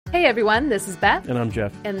Hey everyone, this is Beth. And I'm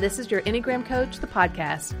Jeff. And this is your Enneagram Coach, the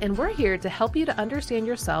podcast. And we're here to help you to understand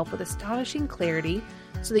yourself with astonishing clarity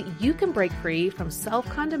so that you can break free from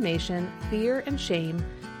self-condemnation, fear, and shame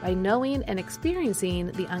by knowing and experiencing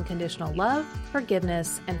the unconditional love,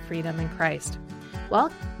 forgiveness, and freedom in Christ.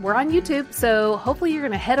 Well, we're on YouTube, so hopefully you're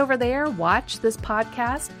going to head over there, watch this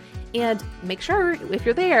podcast, and make sure, if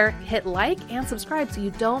you're there, hit like and subscribe so you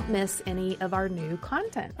don't miss any of our new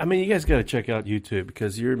content. I mean, you guys got to check out YouTube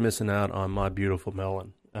because you're missing out on my beautiful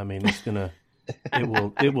melon. I mean, it's gonna,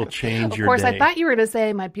 it will change your day. Of course, I thought you were going to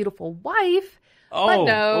say my beautiful wife. Oh, but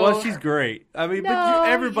no. Well, she's great. I mean, No,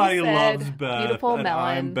 everybody loves said Beth. beautiful and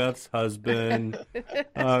melon. I'm Beth's husband.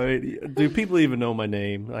 Do people even know my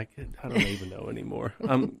name? Like, I don't even know anymore.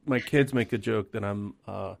 My kids make a joke that I'm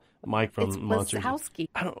Mike from It's Monsters. Wazowski.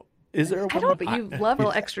 I don't. Is there a I don't, but you love a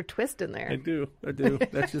little extra twist in there. I do.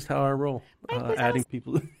 That's just how I roll. Adding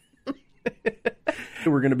people.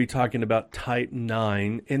 We're going to be talking about type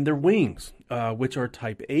 9 and their wings, which are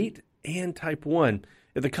type 8 and type 1.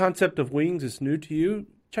 If the concept of wings is new to you,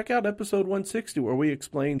 check out episode 160 where we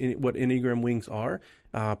explain what Enneagram wings are,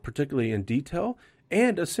 particularly in detail.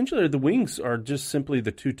 And essentially the wings are just simply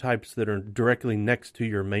the two types that are directly next to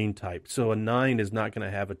your main type. So a 9 is not going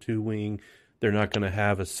to have a 2-wing. They're not going to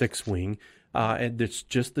have a 6-wing, and it's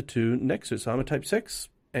just the two next to it. So I'm a type 6,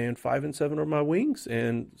 and 5 and 7 are my wings.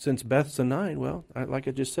 And since Beth's a 9, well, like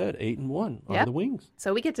I just said, 8 and 1 are the wings.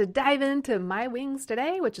 So we get to dive into my wings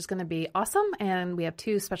today, which is going to be awesome. And we have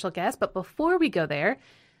two special guests. But before we go there,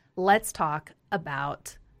 let's talk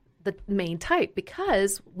about the main type,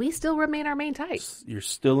 because we still remain our main type. You're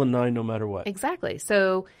still a 9 no matter what. Exactly.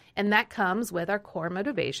 So, and that comes with our core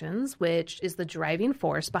motivations, which is the driving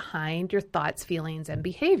force behind your thoughts, feelings, and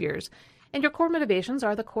behaviors. And your core motivations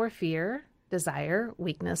are the core fear, desire,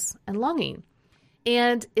 weakness, and longing.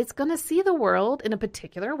 And it's going to see the world in a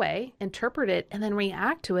particular way, interpret it, and then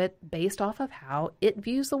react to it based off of how it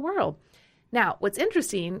views the world. Now, what's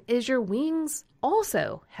interesting is your wings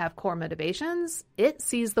also have core motivations. It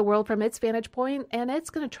sees the world from its vantage point, and it's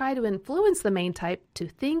going to try to influence the main type to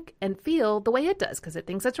think and feel the way it does because it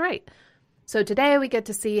thinks it's right. So today we get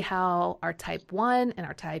to see how our type 1 and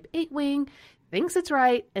our type 8 wing thinks it's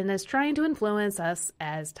right and is trying to influence us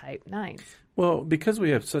as type 9s. Well, because we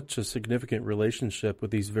have such a significant relationship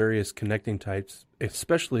with these various connecting types,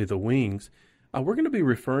 especially the wings, we're going to be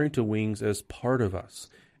referring to wings as part of us.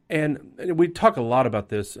 And we talk a lot about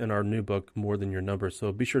this in our new book, More Than Your Number,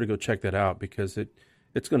 so be sure to go check that out because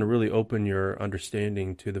it's going to really open your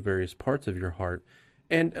understanding to the various parts of your heart.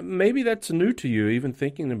 And maybe that's new to you, even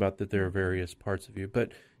thinking about that there are various parts of you.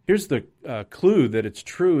 But here's the clue that it's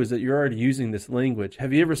true is that you're already using this language.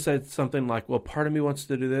 Have you ever said something like, well, part of me wants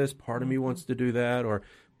to do this, part of me wants to do that, or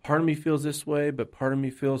part of me feels this way, but part of me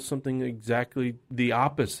feels something exactly the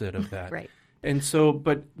opposite of that? Right. And so,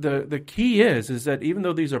 but the key is that even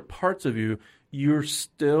though these are parts of you, you're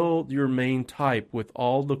still your main type with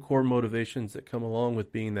all the core motivations that come along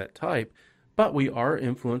with being that type. But we are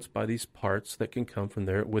influenced by these parts that can come from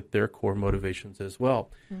there with their core motivations as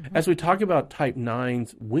well. Mm-hmm. As we talk about type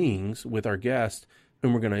 9's wings with our guest,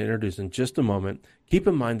 whom we're going to introduce in just a moment, keep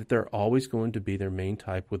in mind that they're always going to be their main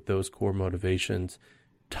type with those core motivations.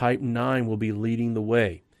 Type 9 will be leading the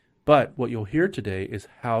way. But what you'll hear today is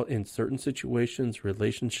how in certain situations,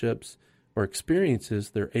 relationships, or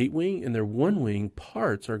experiences, their 8-wing and their 1-wing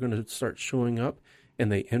parts are going to start showing up,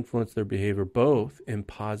 and they influence their behavior both in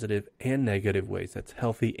positive and negative ways. That's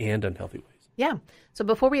healthy and unhealthy ways. Yeah. So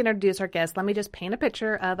before we introduce our guest, let me just paint a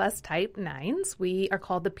picture of us type 9s. We are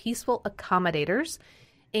called the peaceful accommodators.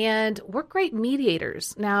 And we're great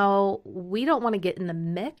mediators. Now, we don't want to get in the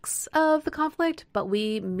mix of the conflict, but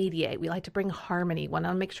we mediate. We like to bring harmony. We want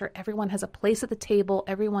to make sure everyone has a place at the table,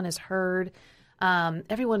 everyone is heard,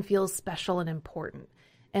 everyone feels special and important.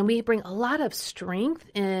 And we bring a lot of strength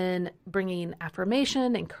in bringing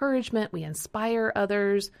affirmation, encouragement. We inspire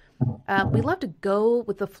others. We love to go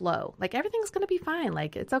with the flow. Like, everything's going to be fine.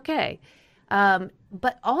 Like, it's okay.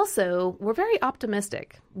 But also, we're very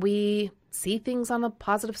optimistic. We see things on the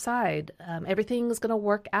positive side. Everything is going to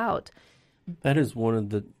work out. That is one of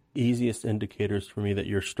the easiest indicators for me that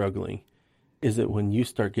you're struggling, is that when you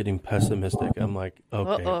start getting pessimistic, I'm like,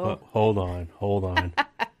 okay, hold on.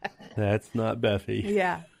 That's not Bethy.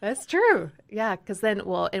 Yeah, that's true. Yeah, because then,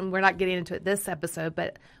 well, and we're not getting into it this episode,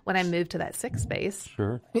 but when I moved to that 6 space,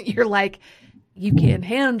 sure, you're like, you can't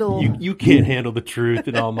handle. You can't handle the truth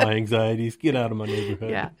and all my anxieties. Get out of my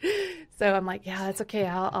neighborhood. Yeah. So I'm like, yeah, that's okay.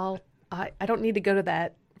 I don't need to go to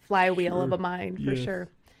that flywheel of a mind for sure.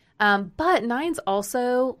 But nines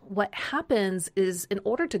also, what happens is in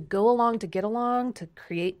order to go along, to get along, to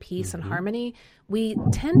create peace and harmony, we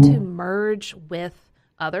tend to merge with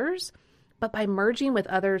others. But by merging with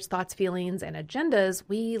others' thoughts, feelings, and agendas,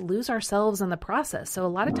 we lose ourselves in the process. So a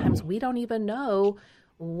lot of times we don't even know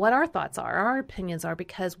what our thoughts are, our opinions are,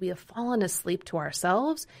 because we have fallen asleep to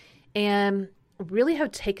ourselves and really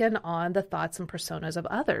have taken on the thoughts and personas of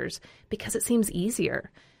others because it seems easier.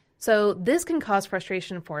 So this can cause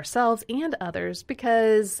frustration for ourselves and others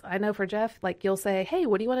because I know for Jeff, like you'll say, hey,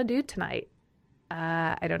 what do you want to do tonight?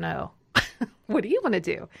 I don't know. What do you want to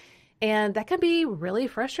do? And that can be really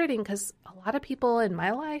frustrating because a lot of people in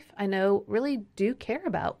my life, I know, really do care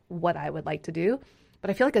about what I would like to do, but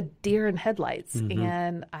I feel like a deer in headlights.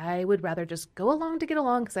 And I would rather just go along to get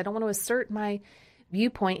along because I don't want to assert my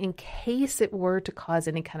viewpoint in case it were to cause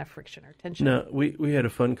any kind of friction or tension. No, we had a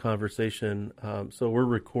fun conversation. So we're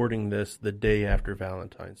recording this the day after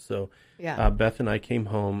Valentine's. So Beth and I came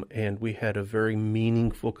home and we had a very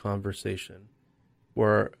meaningful conversation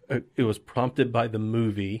where it was prompted by the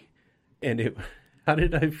movie. And how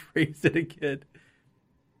did I phrase it again?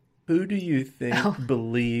 Who do you think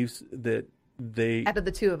believes that out of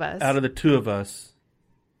the two of us,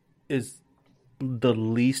 is the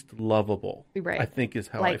least lovable? Right. I think is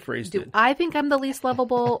how I phrased it. Do I think I'm the least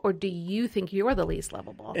lovable, or do you think you're the least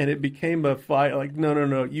lovable? And it became a fight. Like,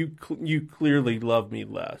 no, you clearly love me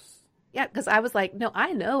less. Yeah, because I was like, no,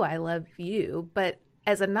 I know I love you, but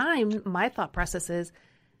as a 9, my thought process is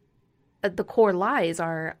the core lies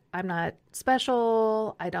are I'm not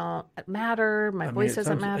special, I don't matter, my voice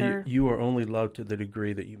doesn't matter. You are only loved to the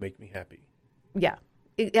degree that you make me happy. Yeah.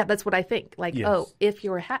 Yeah, that's what I think. Like, yes.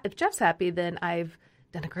 If Jeff's happy, then I've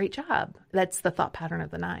done a great job. That's the thought pattern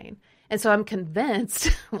of the 9. And so I'm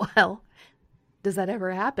convinced, well, does that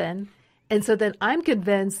ever happen? And so then I'm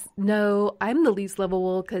convinced, no, I'm the least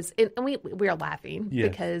lovable because we are laughing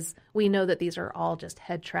because we know that these are all just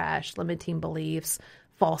head trash, limiting beliefs,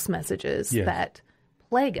 false messages that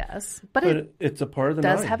plague us. But it's a part of the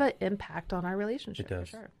does 9. have an impact on our relationship. It does.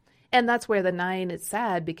 For sure. And that's where the 9 is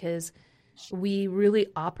sad because we really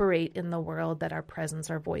operate in the world that our presence,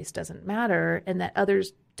 our voice doesn't matter, and that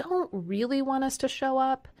others don't really want us to show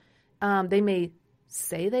up. They may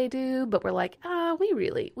say they do, but we're like,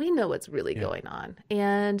 we know what's really going on.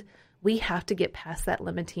 And we have to get past that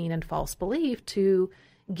limiting and false belief to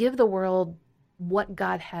give the world what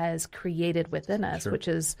God has created within us, which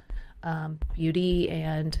is beauty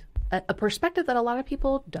and a perspective that a lot of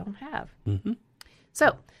people don't have. Mm-hmm.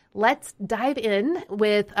 So let's dive in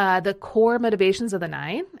with the core motivations of the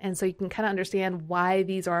 9. And so you can kind of understand why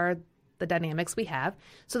these are the dynamics we have.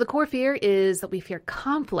 So the core fear is that we fear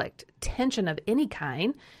conflict, tension of any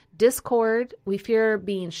kind, discord, we fear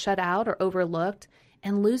being shut out or overlooked,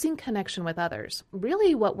 and losing connection with others.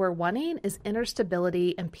 Really what we're wanting is inner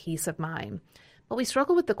stability and peace of mind. But we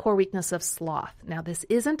struggle with the core weakness of sloth. Now, this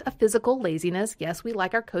isn't a physical laziness. Yes, we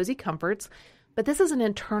like our cozy comforts, but this is an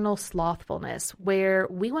internal slothfulness where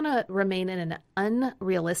we want to remain in an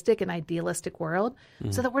unrealistic and idealistic world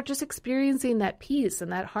so that we're just experiencing that peace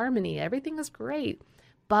and that harmony. Everything is great,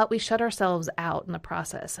 but we shut ourselves out in the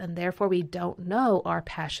process, and therefore we don't know our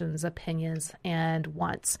passions, opinions, and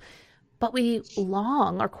wants. But we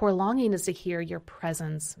long, our core longing is to hear your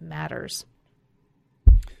presence matters.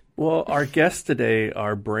 Well, our guests today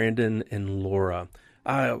are Brandon and Laura.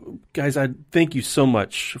 Guys, I thank you so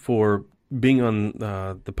much for being on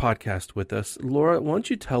the podcast with us. Laura, why don't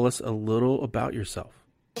you tell us a little about yourself?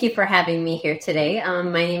 Thank you for having me here today.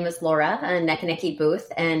 My name is Laura Nekanecki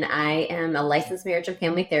Booth, and I am a licensed marriage and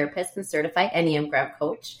family therapist and certified Enneagram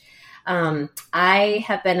coach. I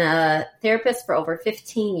have been a therapist for over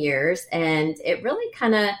 15 years, and it really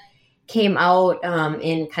kind of came out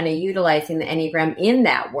in kind of utilizing the Enneagram in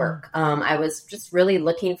that work. I was just really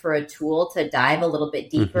looking for a tool to dive a little bit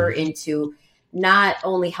deeper into not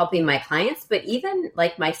only helping my clients, but even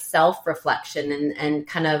like my self-reflection and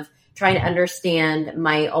kind of trying to understand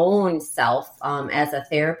my own self as a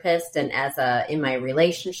therapist and in my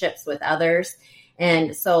relationships with others.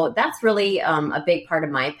 And so that's really a big part of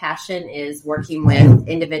my passion is working with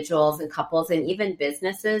individuals and couples and even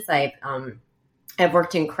businesses. I've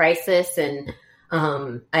worked in crisis, and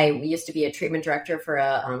I used to be a treatment director for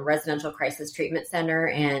a residential crisis treatment center,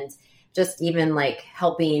 and just even like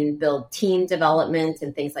helping build team development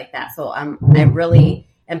and things like that. So I really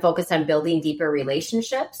am focused on building deeper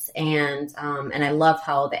relationships, and I love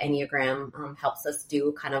how the Enneagram helps us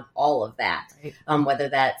do kind of all of that, whether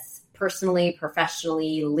that's personally,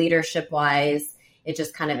 professionally, leadership wise. It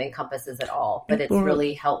just kind of encompasses it all. But it's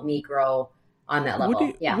really helped me grow on that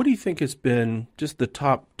level. What do you think has been just the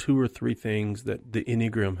top 2 or 3 things that the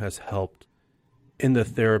Enneagram has helped in the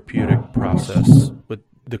therapeutic process with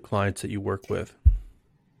the clients that you work with?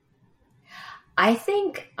 I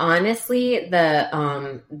think honestly,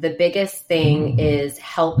 the biggest thing is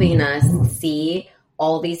helping us see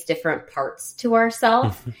all these different parts to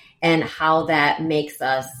ourselves and how that makes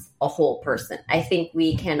us a whole person. I think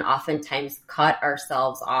we can oftentimes cut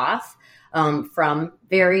ourselves off from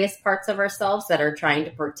various parts of ourselves that are trying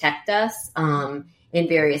to protect us in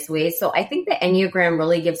various ways. So I think the Enneagram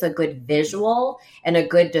really gives a good visual and a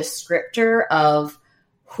good descriptor of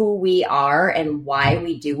who we are and why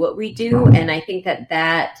we do what we do. And I think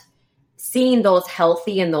that seeing those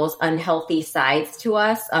healthy and those unhealthy sides to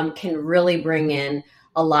us can really bring in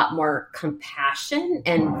a lot more compassion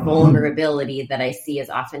and vulnerability that I see is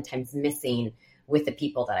oftentimes missing with the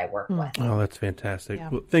people that I work with. Oh, that's fantastic. Yeah.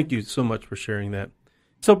 Well, thank you so much for sharing that.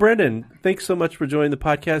 So, Brandon, thanks so much for joining the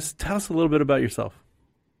podcast. Tell us a little bit about yourself.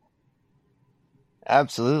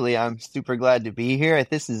 Absolutely. I'm super glad to be here.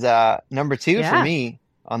 This is number 2 for me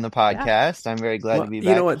on the podcast. I'm very glad to be back.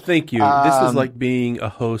 You know what? Thank you. This is like being a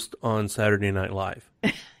host on Saturday Night Live.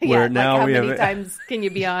 Where now how many times can you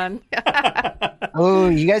be on? Oh,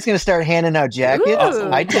 you guys going to start handing out jackets?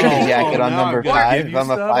 I'd take a jacket on number 5 if I'm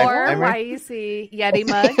a 5-timer. Or why you see Yeti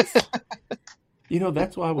mugs. You know,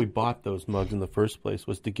 that's why we bought those mugs in the first place,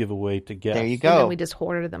 was to give away to guests. There you go. And then we just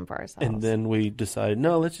hoarded them for ourselves. And then we decided,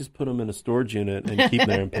 no, let's just put them in a storage unit and keep them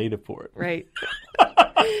there and pay for it. Right.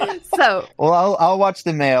 So, well, I'll watch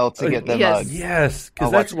the mail to get the mugs. Yes,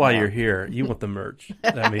 because that's why you're here. You want the merch.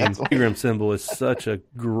 I mean, Enneagram symbol is such a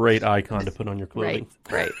great icon to put on your clothing.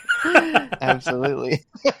 Right. Absolutely.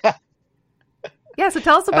 Yeah. So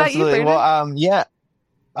tell us about you, Brandon. Well,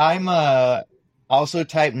 I'm also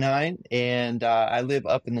type 9, and I live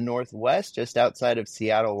up in the Northwest, just outside of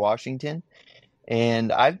Seattle, Washington.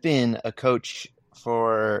 And I've been a coach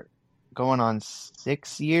for going on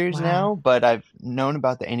 6 years now, but I've known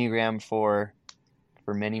about the Enneagram for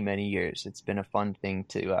many, many years. It's been a fun thing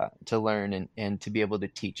to learn and to be able to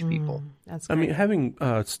teach people. That's great. I mean, having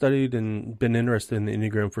studied and been interested in the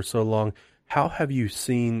Enneagram for so long, how have you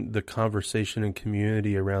seen the conversation and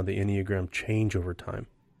community around the Enneagram change over time?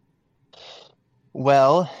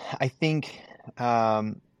 Well, I think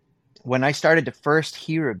when I started to first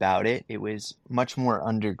hear about it, it was much more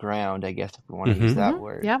underground, I guess, if we want to use that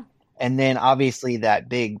word. Yeah. And then obviously that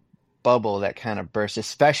big bubble that kind of burst,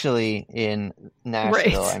 especially in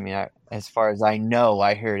Nashville. Right. I mean, as far as I know,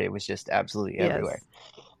 I heard it was just absolutely everywhere.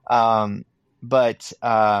 But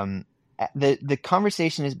the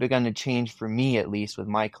conversation has begun to change for me, at least with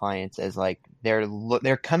my clients, as like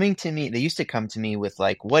they're coming to me. They used to come to me with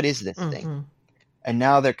like, what is this thing? And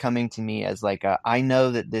now they're coming to me as like, I know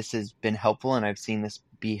that this has been helpful and I've seen this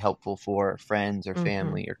be helpful for friends or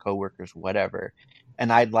family or coworkers, whatever.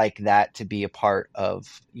 And I'd like that to be a part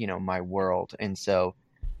of, my world. And so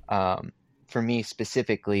for me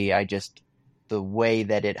specifically, the way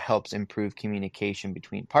that it helps improve communication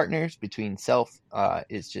between partners, between self,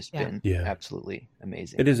 is just been absolutely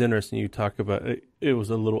amazing. It is interesting. You talk about it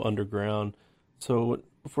was a little underground. So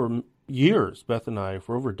for years, Beth and I,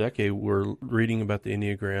 for over a decade, were reading about the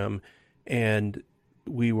Enneagram, and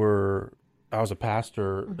I was a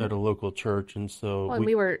pastor at a local church, and so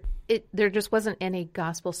there just wasn't any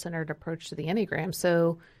gospel-centered approach to the Enneagram.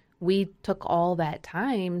 So we took all that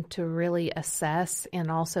time to really assess and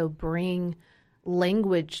also bring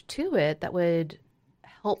language to it that would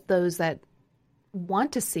help those that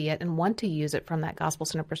want to see it and want to use it from that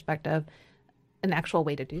gospel-centered perspective, an actual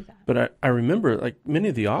way to do that. But I remember, like, many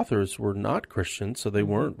of the authors were not Christians, so they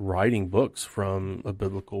weren't writing books from a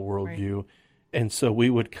biblical worldview. Right. And so we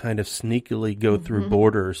would kind of sneakily go through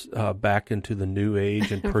borders back into the New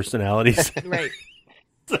Age and personalities. Right.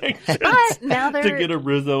 Sections but now to get a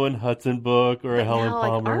Rizzo and Hudson book or a Helen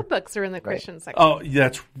Palmer. Our books are in the Christian section. Oh,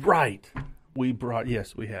 that's right. We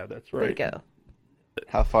have. That's right. There you go.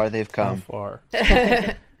 How far they've come. How far.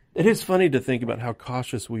 It is funny to think about how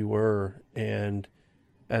cautious we were, and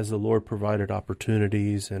as the Lord provided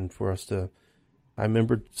opportunities and for us to, I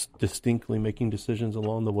remember distinctly making decisions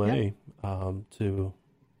along the way to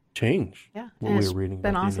change what we were reading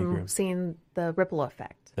about the Enneagram. It's been awesome seeing the ripple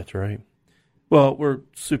effect. That's right. Well, we're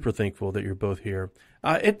super thankful that you're both here.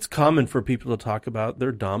 It's common for people to talk about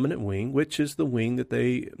their dominant wing, which is the wing that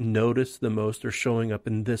they notice the most or showing up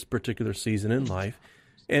in this particular season in life.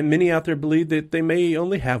 And many out there believe that they may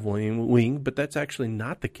only have one wing, but that's actually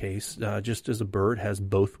not the case. Just as a bird has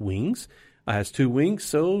both wings, has 2 wings,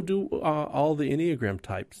 so do all the Enneagram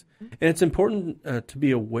types. And it's important to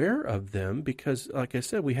be aware of them because, like I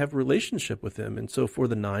said, we have a relationship with them. And so for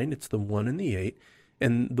the 9, it's the 1 and the 8.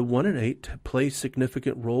 And the 1 and 8 play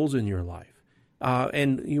significant roles in your life.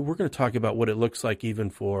 And we're going to talk about what it looks like even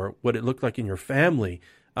for what it looked like in your family.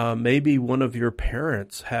 Maybe one of your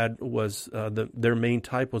parents their main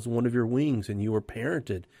type was one of your wings, and you were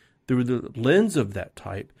parented through the lens of that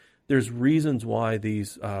type. There's reasons why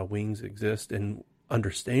these wings exist, and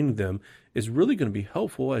understanding them is really going to be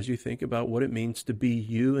helpful as you think about what it means to be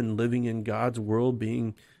you and living in God's world,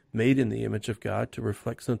 being made in the image of God to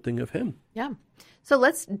reflect something of Him. Yeah. So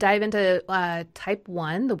let's dive into type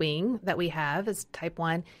 1, the wing that we have is type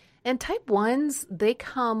 1. And type 1s, they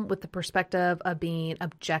come with the perspective of being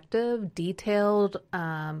objective, detailed,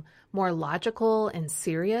 more logical and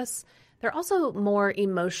serious. They're also more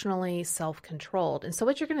emotionally self-controlled. And so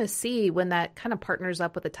what you're going to see when that kind of partners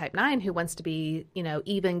up with a type 9 who wants to be,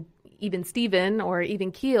 even Steven or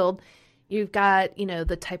even keeled, you've got,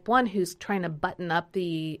 the type 1 who's trying to button up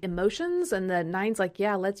the emotions, and the 9's like,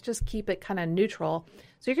 yeah, let's just keep it kind of neutral.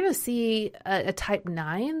 So you're going to see a type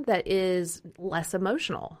 9 that is less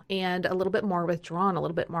emotional and a little bit more withdrawn, a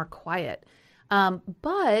little bit more quiet.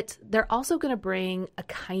 But they're also going to bring a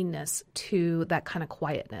kindness to that kind of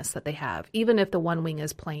quietness that they have, even if the one wing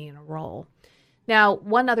is playing a role. Now,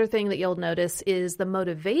 one other thing that you'll notice is the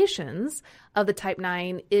motivations of the type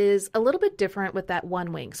 9 is a little bit different with that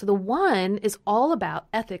one wing. So the 1 is all about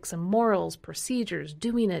ethics and morals, procedures,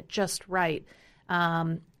 doing it just right,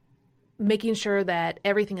 making sure that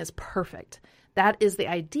everything is perfect. That is the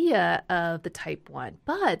idea of the type 1.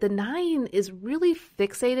 But the 9 is really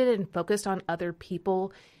fixated and focused on other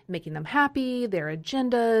people, making them happy, their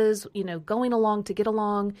agendas, going along to get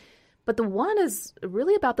along. But the 1 is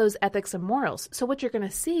really about those ethics and morals. So what you're going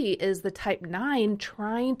to see is the type 9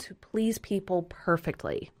 trying to please people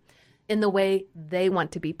perfectly in the way they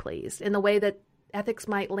want to be pleased, in the way that ethics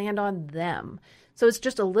might land on them. So it's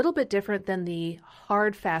just a little bit different than the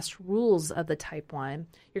hard, fast rules of the type 1.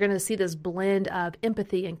 You're going to see this blend of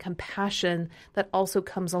empathy and compassion that also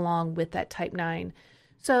comes along with that type 9.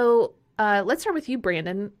 So let's start with you,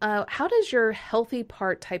 Brandon. How does your healthy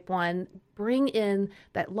part type 1 bring in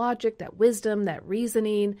that logic, that wisdom, that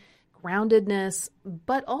reasoning, groundedness,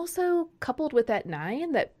 but also coupled with that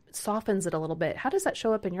 9 that softens it a little bit? How does that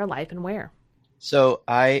show up in your life and where? So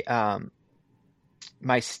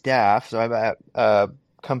my staff, so I have a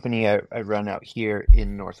company I run out here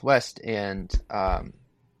in Northwest, and I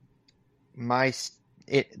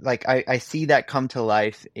see that come to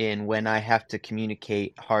life in when I have to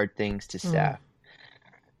communicate hard things to staff.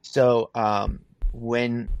 So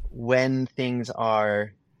when things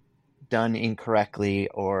are done incorrectly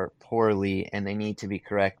or poorly and they need to be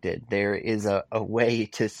corrected, there is a way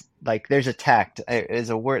to, there's a tact. Is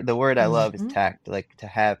a word. The word I love is tact, to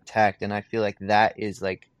have tact. And I feel like that is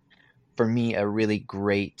for me, a really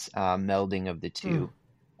great melding of the two,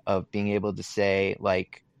 of being able to say,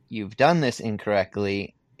 you've done this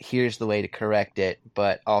incorrectly, here's the way to correct it,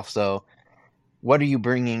 but also, what are you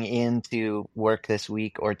bringing into work this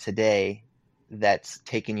week or today that's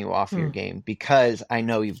taking you off your game? Because I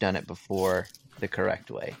know you've done it before the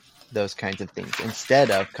correct way. Those kinds of things.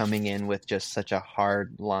 Instead of coming in with just such a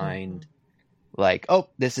hard-lined, oh,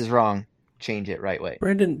 this is wrong, change it right way.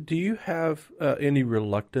 Brandon, do you have any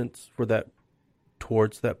reluctance for that,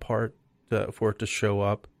 towards that part, for it to show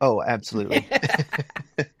up? Oh, absolutely.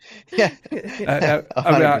 Yeah. The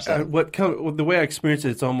way I experience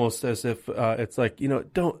it, it's almost as if it's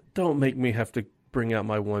don't make me have to bring out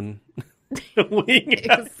my one wing.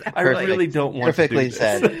 Exactly. I really don't want Perfectly to do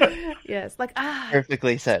said. this. Yes,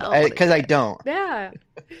 perfectly said. Because I don't. Yeah.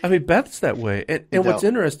 I mean, Beth's that way. And what's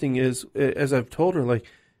interesting is, as I've told her,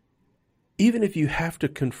 even if you have to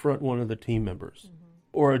confront one of the team members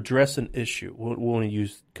or address an issue, we want to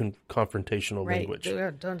use confrontational language.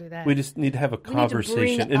 Don't do that. We just need to have a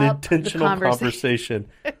conversation, an intentional conversation.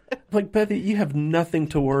 Bethy, you have nothing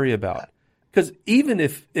to worry about. Because even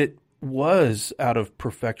if it was out of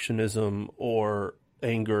perfectionism or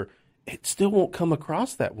anger, it still won't come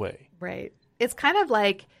across that way. Right. It's kind of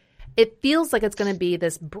it feels like it's going to be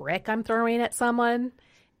this brick I'm throwing at someone.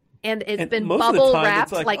 And it's been bubble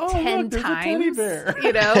wrapped 10 times.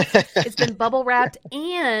 It's been bubble wrapped,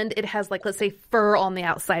 and it has let's say fur on the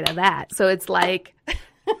outside of that. So it's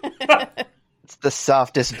it's the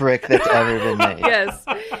softest brick that's ever been made. Yes.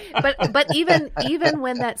 But even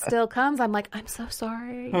when that still comes, I'm I'm so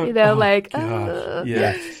sorry.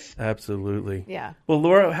 Yes, absolutely. Yeah. Well,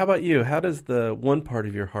 Laura, how about you? How does the one part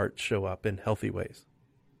of your heart show up in healthy ways?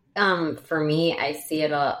 for me, I see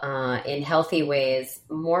it in healthy ways,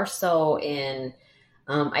 more so in,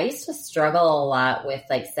 I used to struggle a lot with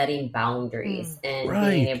like setting boundaries and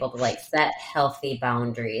being able to like set healthy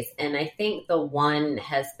boundaries. And I think the 1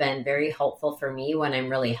 has been very helpful for me when I'm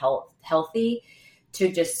really healthy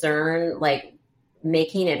to discern, like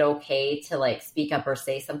making it okay to like speak up or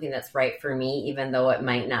say something that's right for me, even though it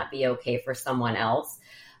might not be okay for someone else.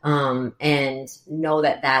 And know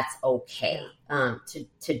that that's okay,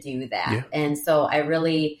 to do that. Yeah. And so I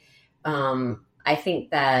really, I think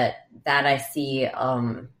that I see,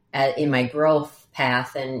 in my growth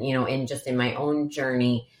path and, in my own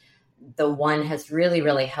journey, the 1 has really,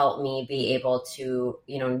 really helped me be able to,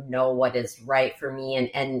 know what is right for me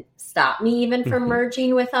and stop me even from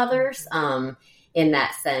merging with others, in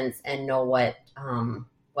that sense, and know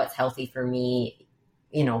what's healthy for me,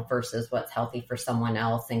 versus what's healthy for someone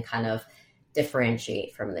else, and kind of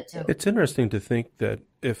differentiate from the two. It's interesting to think that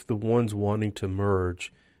if the 1's wanting to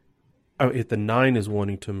merge, if the 9 is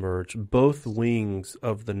wanting to merge, both wings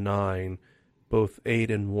of the 9, both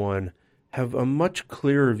 8 and 1, have a much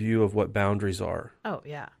clearer view of what boundaries are. Oh,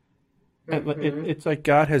 yeah. It's like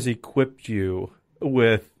God has equipped you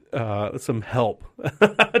with some help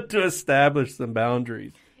to establish some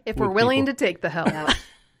boundaries. If we're willing to take the help.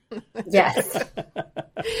 Yes.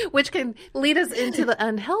 Which can lead us into the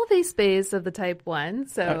unhealthy space of the type 1.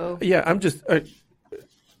 So I'm just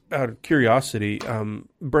out of curiosity,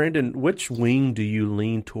 Brandon, which wing do you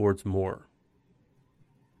lean towards more?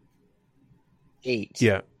 8.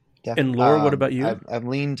 Yeah. And Laura, what about you? I've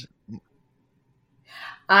leaned.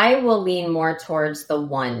 I will lean more towards the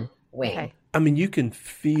 1 wing. Okay. I mean, you can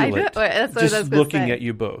feel it just looking at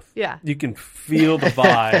you both. Yeah. You can feel the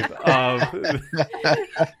vibe of...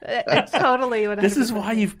 Totally. 100%. This is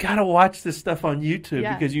why you've got to watch this stuff on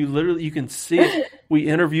YouTube, because you can see it. We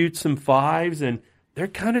interviewed some 5s, and they're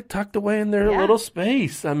kind of tucked away in their little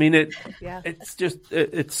space. I mean, it's just,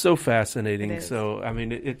 it's so fascinating. So, I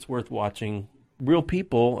mean, it's worth watching real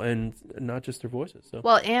people and not just their voices. So.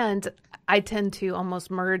 Well, and I tend to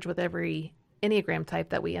almost merge with every Enneagram type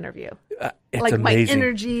that we interview. It's like amazing. My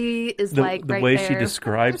energy is the right way there. She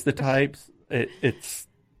describes the types. It's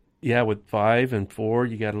with 5 and 4,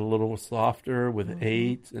 you got a little softer. With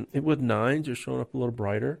 8s and with 9s, you're showing up a little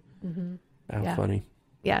brighter. How funny!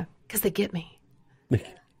 Yeah, because they get me.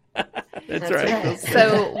 That's right.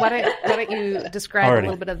 So why don't you describe a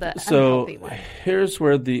little bit of the unhealthy one? Here's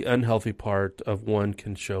where the unhealthy part of 1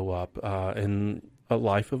 can show up in a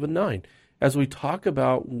life of a 9. As we talk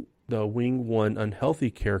about the wing 1 unhealthy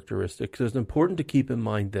characteristics, it's important to keep in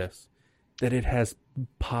mind that it has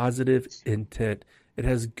positive intent. It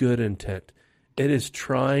has good intent. It is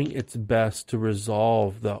trying its best to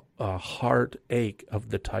resolve the heartache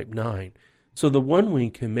of the type 9. So the 1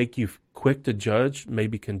 wing can make you quick to judge,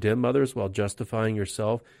 maybe condemn others while justifying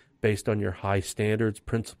yourself based on your high standards,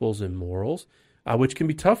 principles, and morals, which can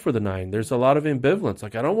be tough for the 9. There's a lot of ambivalence.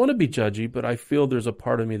 Like, I don't want to be judgy, but I feel there's a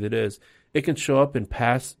part of me that is. It can show up in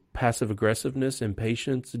passive aggressiveness,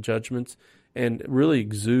 impatience, judgments, and really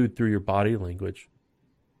exude through your body language.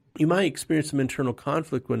 You might experience some internal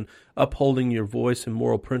conflict when upholding your voice and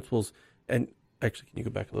moral principles. And actually, can you go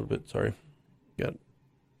back a little bit? Sorry. Got it.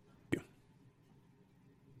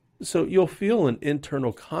 So you'll feel an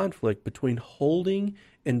internal conflict between holding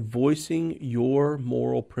and voicing your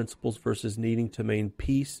moral principles versus needing to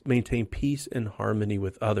maintain peace and harmony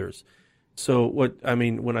with others. So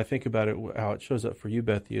when I think about it, how it shows up for you,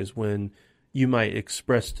 Bethy, is when you might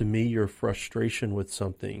express to me your frustration with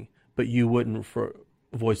something, but you wouldn't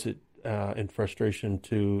voice it in frustration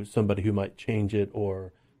to somebody who might change it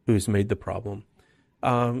or who's made the problem.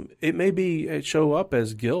 It may show up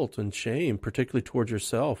as guilt and shame, particularly towards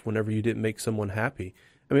yourself whenever you didn't make someone happy.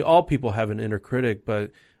 I mean, all people have an inner critic,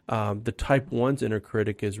 but the type 1's inner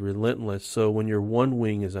critic is relentless. So when your 1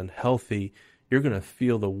 wing is unhealthy, you're going to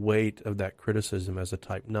feel the weight of that criticism as a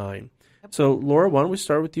type 9. So, Laura, why don't we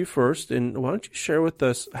start with you first, and why don't you share with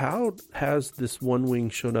us how has this 1 wing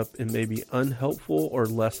shown up in maybe unhelpful or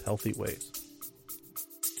less healthy ways?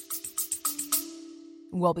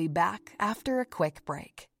 We'll be back after a quick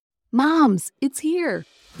break. Moms, it's here.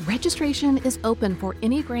 Registration is open for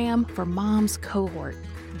Enneagram for Moms cohort.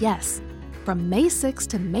 Yes, from May 6th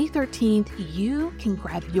to May 13th, you can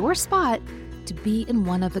grab your spot to be in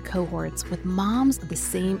one of the cohorts with moms of the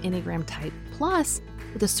same Enneagram type, plus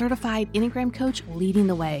with a certified Enneagram coach leading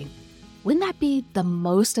the way. Wouldn't that be the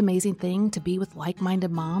most amazing thing to be with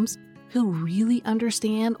like-minded moms who really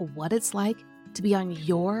understand what it's like to be on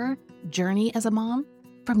your journey as a mom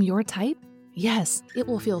from your type? Yes, it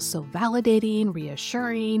will feel so validating,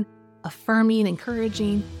 reassuring, affirming,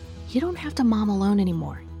 encouraging. You don't have to mom alone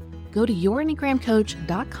anymore. Go to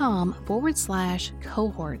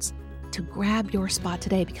yourenneagramcoach.com/cohorts to grab your spot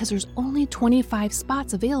today because there's only 25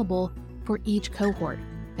 spots available for each cohort.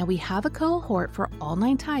 Now, we have a cohort for all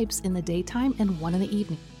 9 types in the daytime and 1 in the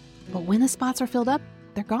evening. But when the spots are filled up,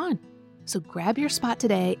 they're gone. So grab your spot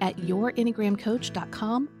today at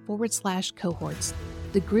yourenneagramcoach.com/cohorts.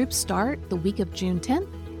 The groups start the week of June 10th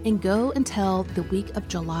and go until the week of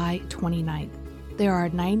July 29th. There are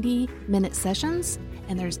 90-minute sessions,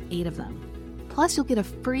 and there's 8 of them. Plus, you'll get a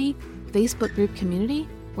free Facebook group community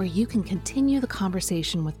where you can continue the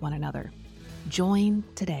conversation with one another. Join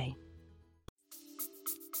today.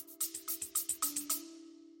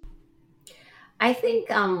 I think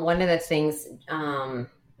one of the things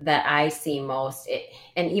that I see most,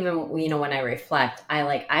 and even when I reflect,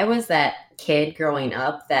 I was that kid growing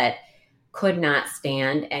up that could not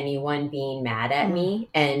stand anyone being mad at me,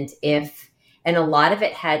 and a lot of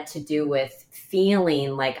it had to do with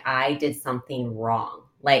feeling like I did something wrong,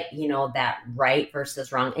 that right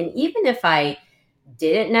versus wrong, and even if I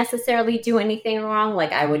didn't necessarily do anything wrong,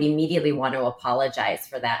 I would immediately want to apologize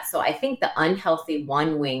for that. So I think the unhealthy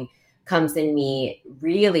one wing comes in me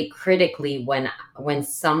really critically when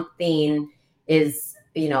something is,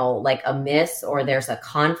 amiss, or there's a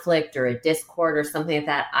conflict or a discord or something like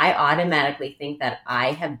that. I automatically think that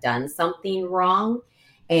I have done something wrong,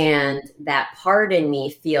 and that part in me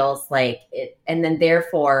feels like it, and then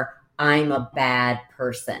therefore I'm a bad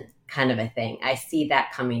person, kind of a thing. I see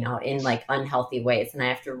that coming out in unhealthy ways, and I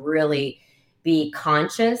have to really be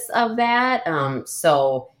conscious of that.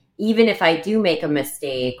 So even if I do make a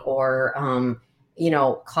mistake or,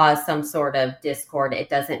 cause some sort of discord, it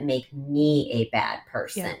doesn't make me a bad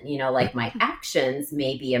person. Yeah. My actions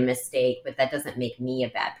may be a mistake, but that doesn't make me a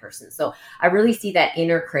bad person. So I really see that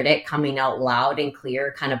inner critic coming out loud and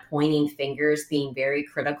clear, kind of pointing fingers, being very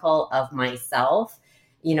critical of myself,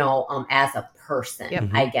 as a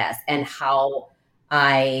person, I guess, and how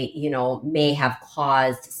I, may have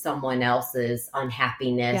caused someone else's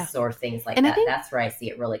unhappiness or things like that. That's where I see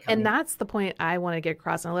it really coming. And that's the point I want to get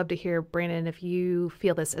across. And I'd love to hear, Brandon, if you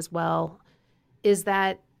feel this as well, is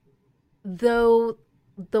that though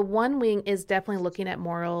the one wing is definitely looking at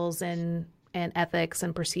morals and ethics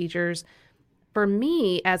and procedures, for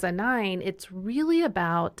me as a 9, it's really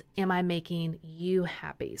about, am I making you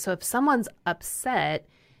happy? So if someone's upset,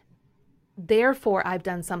 therefore I've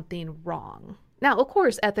done something wrong. Now, of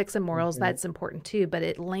course, ethics and morals, that's important too, but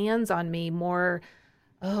it lands on me more,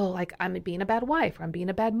 I'm being a bad wife, or I'm being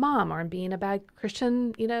a bad mom, or I'm being a bad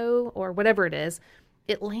Christian, or whatever it is.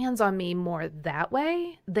 It lands on me more that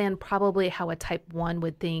way than probably how a type 1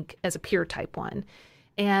 would think as a pure type 1.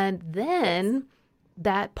 And then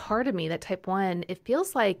that part of me, that type 1, it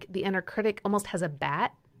feels like the inner critic almost has a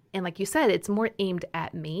bat. And like you said, it's more aimed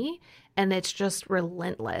at me, and it's just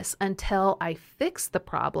relentless until I fix the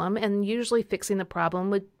problem. And usually fixing the problem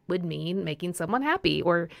would mean making someone happy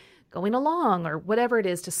or going along or whatever it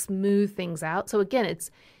is to smooth things out. So again,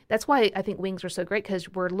 that's why I think wings are so great, because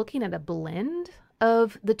we're looking at a blend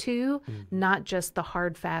of the two, not just the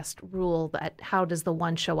hard, fast rule that how does the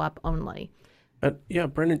one show up only.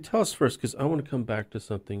 Brandon, tell us first, because I want to come back to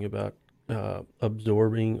something about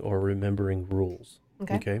absorbing or remembering rules.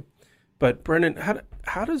 Okay. But Brendan,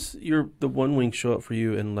 how does the one wing show up for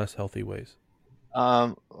you in less healthy ways?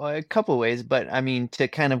 Well, a couple ways, but I mean, to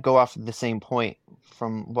kind of go off of the same point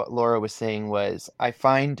from what Laura was saying, was I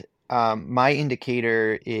find my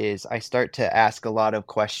indicator is I start to ask a lot of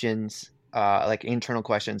questions, like internal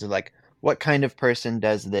questions of what kind of person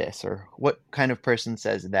does this, or what kind of person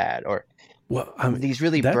says that, or these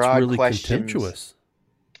really that's broad really questions. Contemptuous.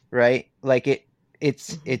 Right?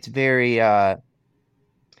 It's very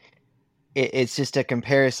it's just a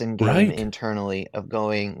comparison game internally of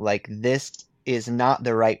going this is not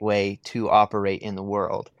the right way to operate in the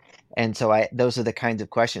world. And so those are the kinds of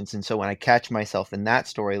questions. And so when I catch myself in that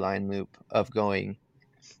storyline loop of going,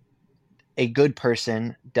 a good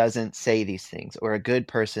person doesn't say these things, or a good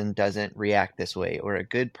person doesn't react this way, or a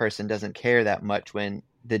good person doesn't care that much when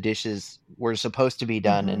the dishes were supposed to be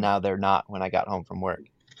done and now they're not when I got home from work.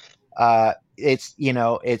 It's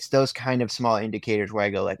those kind of small indicators where I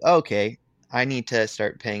go okay, I need to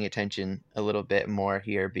start paying attention a little bit more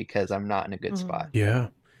here because I'm not in a good spot. Yeah.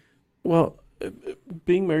 Well,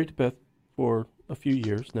 being married to Beth for a few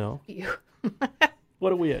years now.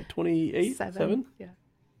 What are we at? 28? 7? Yeah.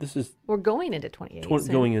 We're going into 28.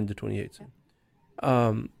 Going into 28.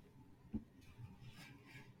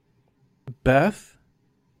 Beth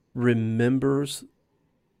remembers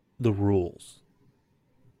the rules.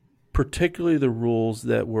 Particularly the rules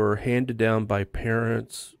that were handed down by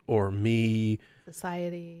parents or me,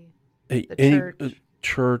 society, the church.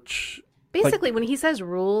 church. Basically, when he says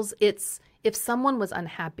rules, it's if someone was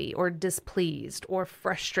unhappy or displeased or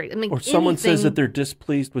frustrated. I mean, or someone anything, says that they're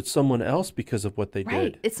displeased with someone else because of what they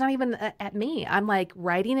right. did. It's not even at me. I'm like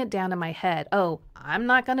writing it down in my head. Oh, I'm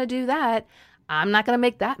not going to do that. I'm not going to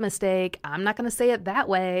make that mistake. I'm not going to say it that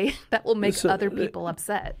way. That will make other people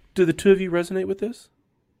upset. Do the two of you resonate with this?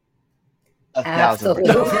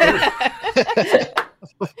 1,000%.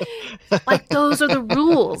 Like those are the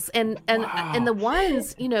rules, and the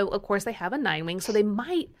ones, you know, of course they have a 9 wing, so they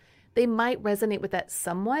might resonate with that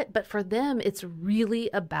somewhat, but for them it's really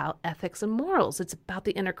about ethics and morals. It's about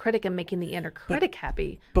the inner critic and making the inner critic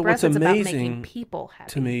happy. But for what's us, it's amazing about making people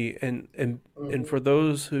happy. to me, and for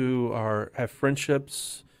those who have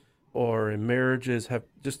friendships or in marriages, have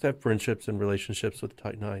friendships and relationships with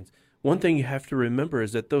type 9s, one thing you have to remember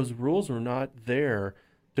is that those rules are not there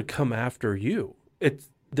to come after you.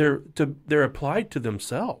 They're applied to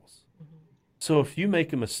themselves. Mm-hmm. So if you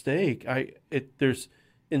make a mistake, there's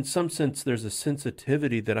in some sense there's a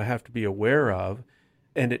sensitivity that I have to be aware of,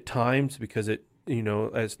 and at times because as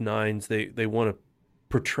 9s they want to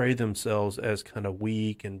portray themselves as kind of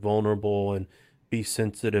weak and vulnerable and be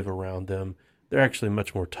sensitive around them. They're actually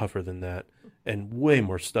much more tougher than that and way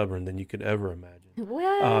more stubborn than you could ever imagine.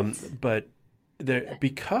 What? But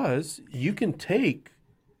because you can take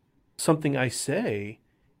something I say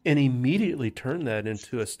and immediately turn that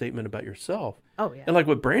into a statement about yourself. Oh yeah. And like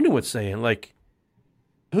what Brandon was saying, like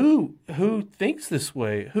who thinks this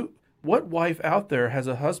way? What wife out there has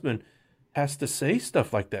a husband has to say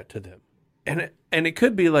stuff like that to them? And it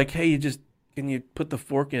could be like, hey, can you put the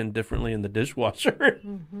fork in differently in the dishwasher?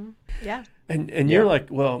 Mm-hmm. Yeah. And you're like,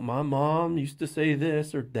 well, my mom used to say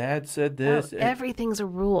this or dad said this. Everything's a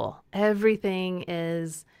rule. Everything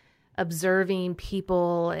is observing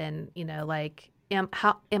people and, like, am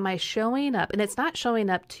I showing up? And it's not showing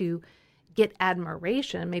up to get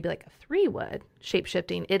admiration, maybe like a 3 would,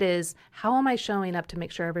 shape-shifting. It is, how am I showing up to make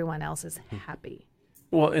sure everyone else is happy?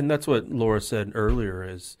 Well, and that's what Laura said earlier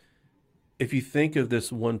is, if you think of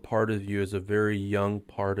this one part of you as a very young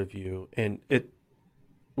part of you, and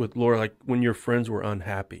with Laura, like when your friends were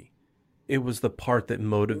unhappy, it was the part that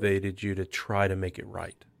motivated you to try to make it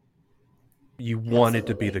right. You wanted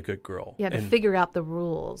to be the good girl. Yeah, to figure out the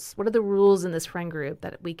rules. What are the rules in this friend group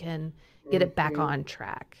that we can get it back on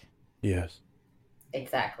track? Yes.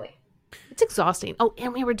 Exactly. It's exhausting. Oh,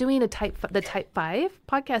 and we were doing the Type 5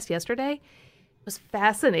 podcast yesterday. It was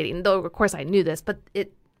fascinating, though, of course, I knew this, but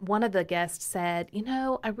one of the guests said,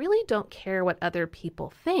 I really don't care what other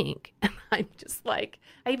people think. And I'm just like,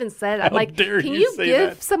 I even said, I'm like, can you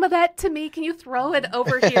give some of that to me? Can you throw it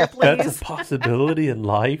over here, please? That's a possibility in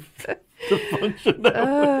life to function that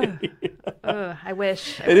way. I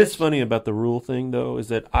wish. It is funny about the rule thing, though, is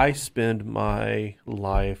that I spend my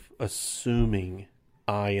life assuming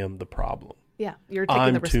I am the problem. Yeah, you're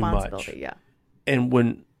taking the responsibility. Too much. Yeah.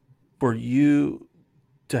 And for you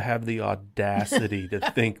to have the audacity to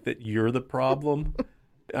think that you're the problem,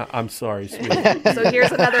 I'm sorry, sweetie. So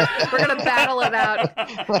here's another, we're going to battle it out.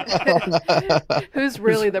 Who's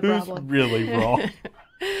really the problem? Who's really wrong?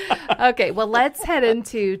 Okay, well, let's head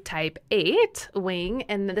into Type 8 wing,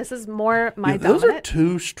 and this is more my dominant. Those are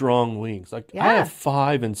 2 strong wings. Like I have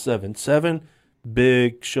 5 and 7. 7,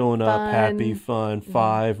 big, showing up, happy, fun.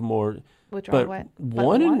 5 more. Which but what?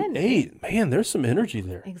 1 and 8, man, there's some energy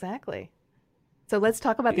there. Exactly. So let's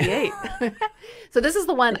talk about the 8. So this is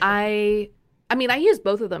the one I use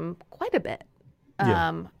both of them quite a bit.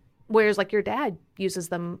 Whereas like your dad uses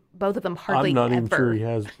them, both of them hardly ever. I'm not even sure he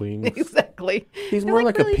has wings. Exactly. He's more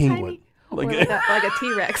like really a penguin. Like a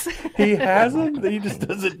T-Rex. He has them, he just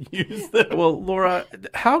doesn't use them. Well, Laura,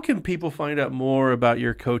 how can people find out more about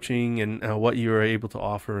your coaching and what you are able to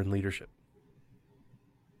offer in leadership?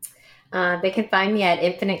 They can find me at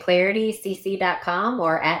infiniteclaritycc.com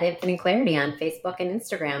or at Infinite Clarity on Facebook and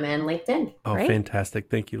Instagram and LinkedIn. Oh, great. Fantastic.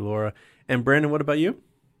 Thank you, Laura. And Brandon, what about you?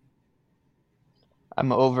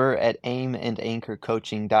 I'm over at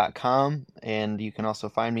aimandanchorcoaching.com, and you can also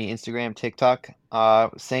find me Instagram, TikTok,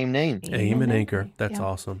 same name. Aim and Anchor. That's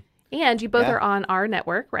awesome. And you both are on our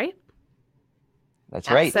network, right?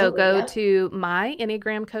 That's right. So go to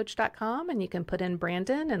myenneagramcoach.com, and you can put in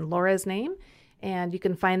Brandon and Laura's name, and you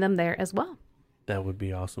can find them there as well. That would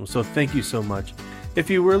be awesome. So thank you so much. If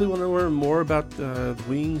you really want to learn more about the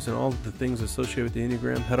wings and all the things associated with the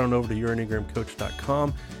Enneagram, head on over to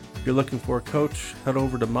yourenneagramcoach.com. If you're looking for a coach, head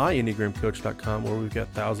over to myenneagramcoach.com, where we've got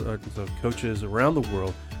thousands of coaches around the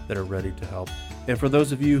world that are ready to help. And for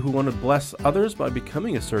those of you who want to bless others by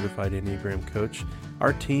becoming a certified Enneagram coach,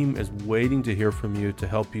 our team is waiting to hear from you to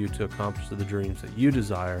help you to accomplish the dreams that you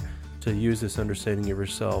desire, to use this understanding of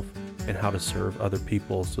yourself and how to serve other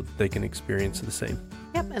people so that they can experience the same.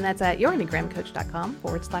 Yep, and that's at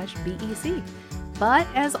yourenneagramcoach.com/BEC. But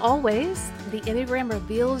as always, the Enneagram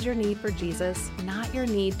reveals your need for Jesus, not your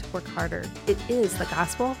need to work harder. It is the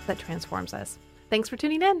gospel that transforms us. Thanks for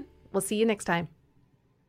tuning in. We'll see you next time.